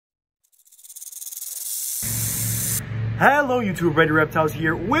Hello YouTube, Ready Reptiles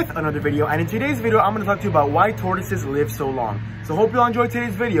here with another video, and in today's video I'm going to talk to you about why tortoises live so long. So hope you all enjoyed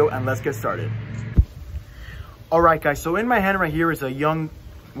today's video and let's get started. Alright guys, so in my hand right here is a young,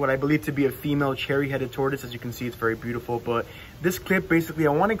 what I believe to be a female cherry-headed tortoise. As you can see, it's very beautiful, but this clip basically I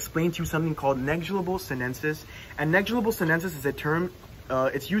want to explain to you something called negligible sinensis. And negligible sinensis is a term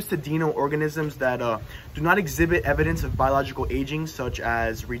it's used to denote organisms that do not exhibit evidence of biological aging, such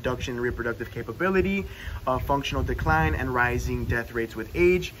as reduction in reproductive capability, functional decline, and rising death rates with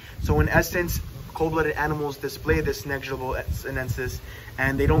age. So in essence, cold-blooded animals display this negligible sinensis,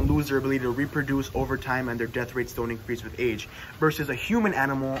 and they don't lose their ability to reproduce over time, and their death rates don't increase with age. Versus a human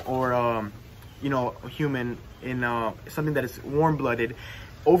animal, or a human in something that is warm-blooded,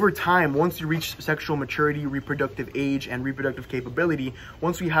 over time, once you reach sexual maturity, reproductive age, and reproductive capability,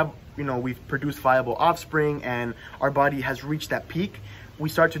 once we have, we've produced viable offspring and our body has reached that peak, we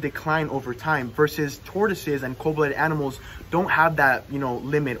start to decline over time. Versus tortoises and cold-blooded animals don't have that,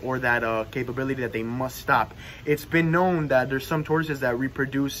 limit or that capability that they must stop. It's been known that there's some tortoises that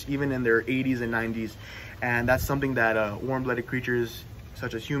reproduce even in their 80s and 90s, and that's something that warm-blooded creatures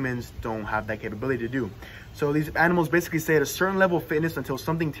such as humans don't have that capability to do. So these animals basically stay at a certain level of fitness until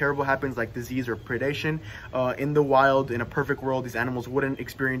something terrible happens, like disease or predation. In the wild, in a perfect world, these animals wouldn't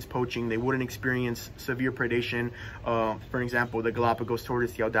experience poaching. They wouldn't experience severe predation. For an example, the Galapagos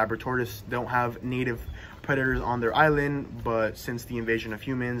tortoise, the Aldabra tortoise, don't have native predators on their island, but since the invasion of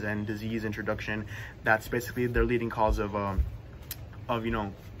humans and disease introduction, that's basically their leading cause of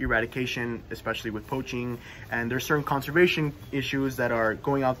eradication, especially with poaching. And there's certain conservation issues that are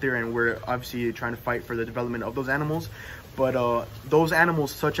going out there, and we're obviously trying to fight for the development of those animals. But those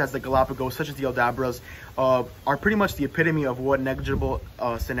animals, such as the Galapagos, such as the Aldabras, are pretty much the epitome of what negligible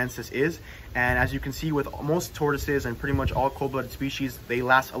sinensis is. And as you can see, with most tortoises and pretty much all cold-blooded species, they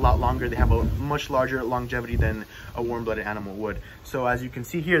last a lot longer. They have a much larger longevity than a warm-blooded animal would. So as you can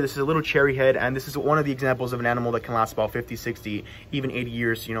see here, this is a little cherry head, and this is one of the examples of an animal that can last about 50, 60, even 80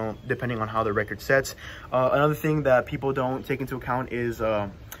 years, depending on how the record sets. Another thing that people don't take into account is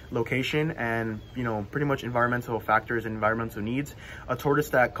location and pretty much environmental factors and environmental needs. A tortoise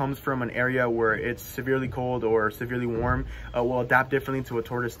that comes from an area where it's severely cold or severely warm will adapt differently to a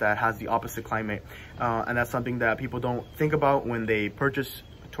tortoise that has the opposite climate, and that's something that people don't think about when they purchase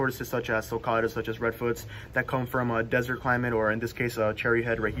tortoises such as sulcatas, such as redfoots, that come from a desert climate, or in this case a cherry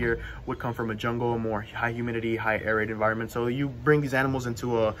head right here would come from a jungle, more high humidity, high arid environment. So you bring these animals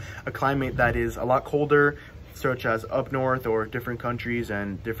into a climate that is a lot colder, such as up north or different countries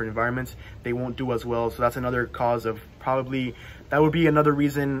and different environments, they won't do as well. So that's another cause of that would be another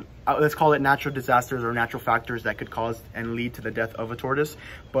reason, let's call it natural disasters or natural factors that could cause and lead to the death of a tortoise.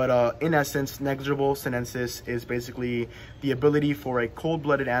 But in essence, negligible sinensis is basically the ability for a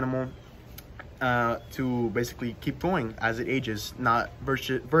cold-blooded animal to basically keep going as it ages, not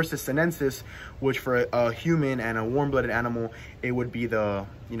versus sinensis, which for a human and a warm-blooded animal, it would be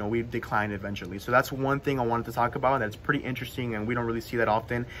we'd decline eventually. So that's one thing I wanted to talk about that's pretty interesting, and we don't really see that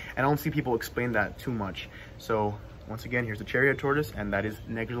often, and I don't see people explain that too much. So once again, here's the cherry-headed tortoise, and that is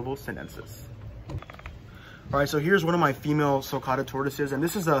negligible sinensis. All right, so here's one of my female sulcata tortoises, and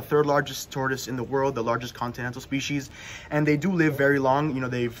this is the third largest tortoise in the world, the largest continental species, and they do live very long.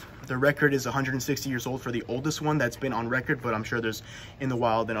 The record is 160 years old for the oldest one that's been on record, but I'm sure there's in the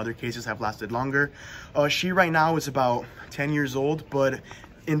wild and other cases have lasted longer. She right now is about 10 years old, but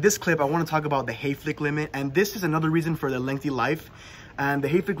in this clip, I want to talk about the Hayflick limit, and this is another reason for the lengthy life. And the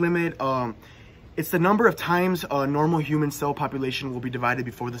Hayflick limit, it's the number of times a normal human cell population will be divided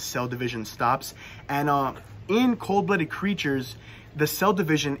before the cell division stops. And in cold-blooded creatures, the cell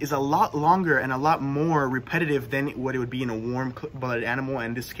division is a lot longer and a lot more repetitive than what it would be in a warm-blooded animal. And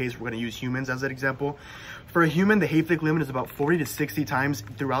in this case, we're going to use humans as an example. For a human, the Hayflick limit is about 40 to 60 times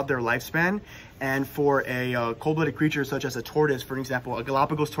throughout their lifespan. And for a cold-blooded creature such as a tortoise, for example, a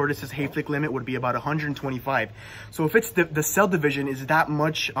Galapagos tortoise's Hayflick limit would be about 125. So if it's the cell division is that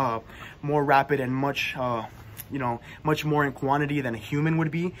much more rapid and much much more in quantity than a human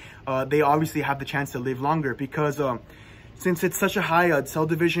would be, they obviously have the chance to live longer, because since it's such a high cell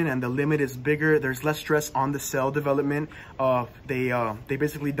division and the limit is bigger, there's less stress on the cell development. They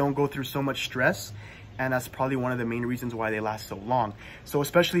basically don't go through so much stress, and that's probably one of the main reasons why they last so long. So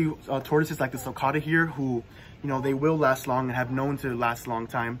especially tortoises like the sulcata here, who they will last long and have known to last a long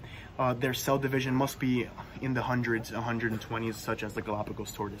time, their cell division must be in the hundreds, 120s, such as the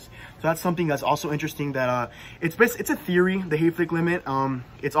Galapagos tortoise. So that's something that's also interesting, that it's a theory, the Hayflick limit.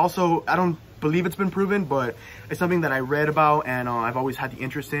 It's also, I don't believe it's been proven, but it's something that I read about and I've always had the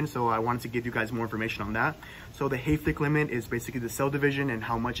interest in, so I wanted to give you guys more information on that. So the Hayflick limit is basically the cell division and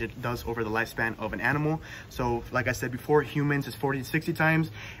how much it does over the lifespan of an animal. So like I said before, humans is 40 to 60 times,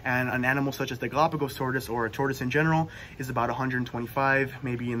 and an animal such as the Galapagos tortoise or a tortoise in general is about 125,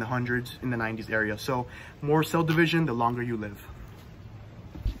 maybe in the hundreds, in the 90s area. So more cell division, the longer you live.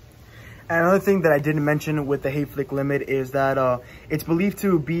 And another thing that I didn't mention with the Hayflick limit is that it's believed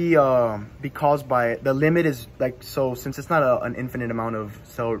to be caused by, the limit is like, so since it's not an infinite amount of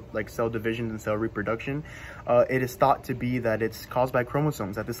cell division and cell reproduction, it is thought to be that it's caused by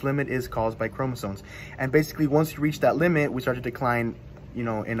chromosomes, that this limit is caused by chromosomes. And basically once you reach that limit, we start to decline, you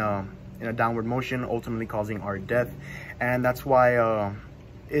know, in a downward motion, ultimately causing our death. And that's why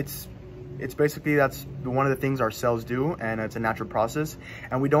it's basically, that's one of the things our cells do, and it's a natural process.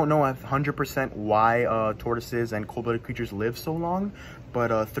 And we don't know 100% why tortoises and cold-blooded creatures live so long,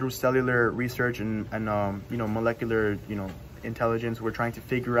 but through cellular research and you know, molecular, you know, intelligence, we're trying to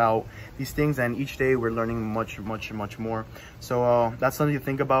figure out these things, and each day we're learning much more. So that's something to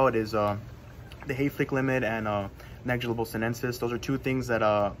think about, is the Hayflick limit and negligible sinensis. Those are two things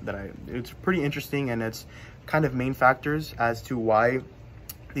that it's pretty interesting, and it's kind of main factors as to why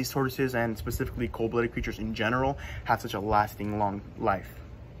these tortoises, and specifically cold-blooded creatures in general, have such a lasting long life.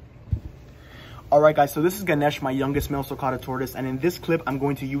 Alright guys, so this is Ganesh, my youngest male sulcata tortoise, and in this clip I'm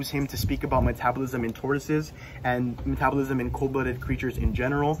going to use him to speak about metabolism in tortoises and metabolism in cold-blooded creatures in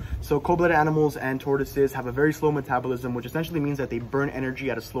general. So cold-blooded animals and tortoises have a very slow metabolism, which essentially means that they burn energy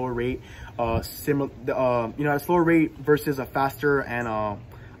at a slower rate, at a slower rate versus a faster and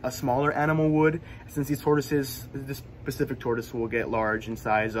a smaller animal would. Since these tortoises, this specific tortoise will get large in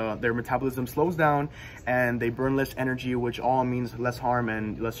size, their metabolism slows down and they burn less energy, which all means less harm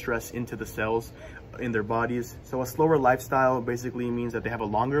and less stress into the cells in their bodies. So a slower lifestyle basically means that they have a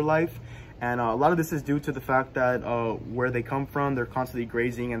longer life. And a lot of this is due to the fact that where they come from, they're constantly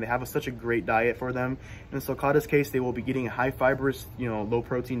grazing, and they have such a great diet for them. In the sulcata's case, they will be eating a high fibrous, you know, low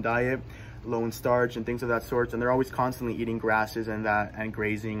protein diet, low in starch and things of that sort, and they're always constantly eating grasses and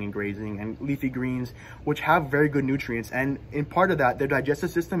grazing and leafy greens, which have very good nutrients. And in part of that, their digestive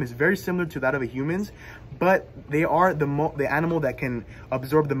system is very similar to that of a human's, but they are the animal that can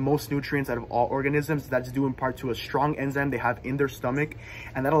absorb the most nutrients out of all organisms. That's due in part to a strong enzyme they have in their stomach,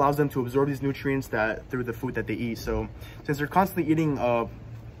 and that allows them to absorb these nutrients through the food that they eat. So since they're constantly eating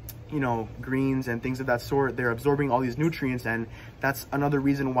you know, greens and things of that sort, they're absorbing all these nutrients, and that's another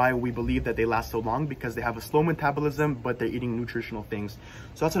reason why we believe that they last so long, because they have a slow metabolism, but they're eating nutritional things.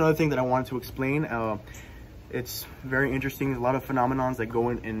 So that's another thing that I wanted to explain. It's very interesting. There's a lot of phenomenons that go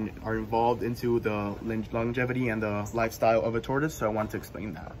in and are involved into the longevity and the lifestyle of a tortoise, so I wanted to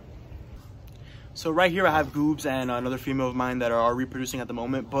explain that. So right here I have Goobs and another female of mine that are reproducing at the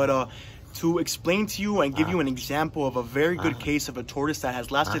moment, but to explain to you and give you an example of a very good case of a tortoise that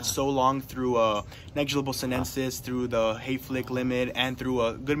has lasted so long through negligible sinensis, through the Hayflick limit, and through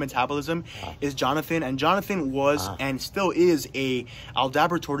a good metabolism is Jonathan. And Jonathan was and still is a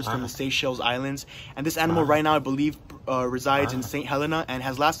Aldabra tortoise from the Seychelles Islands. And this animal right now, I believe, resides in St. Helena and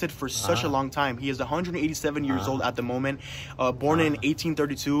has lasted for such a long time. He is 187 years old at the moment, born in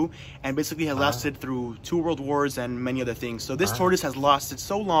 1832, and basically has lasted through 2 world wars and many other things. So this tortoise has lasted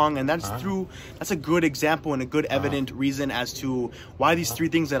so long, and that's a good example and a good evident reason as to why these 3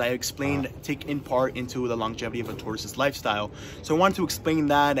 things that I explained take in part into the longevity of a tortoise's lifestyle. So I wanted to explain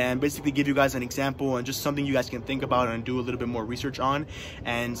that and basically give you guys an example and just something you guys can think about and do a little bit more research on,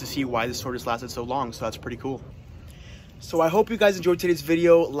 and to see why this tortoise lasted so long. So that's pretty cool. So I hope you guys enjoyed today's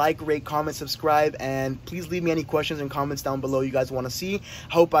video. Like, rate, comment, subscribe, and please leave me any questions and comments down below you guys want to see.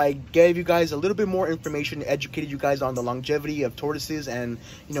 I hope I gave you guys a little bit more information, educated you guys on the longevity of tortoises and,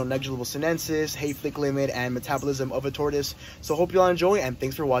 you know, negligible sinensis, Hayflick limit, and metabolism of a tortoise. So hope you all enjoy, and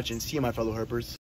thanks for watching. See you, my fellow herpers.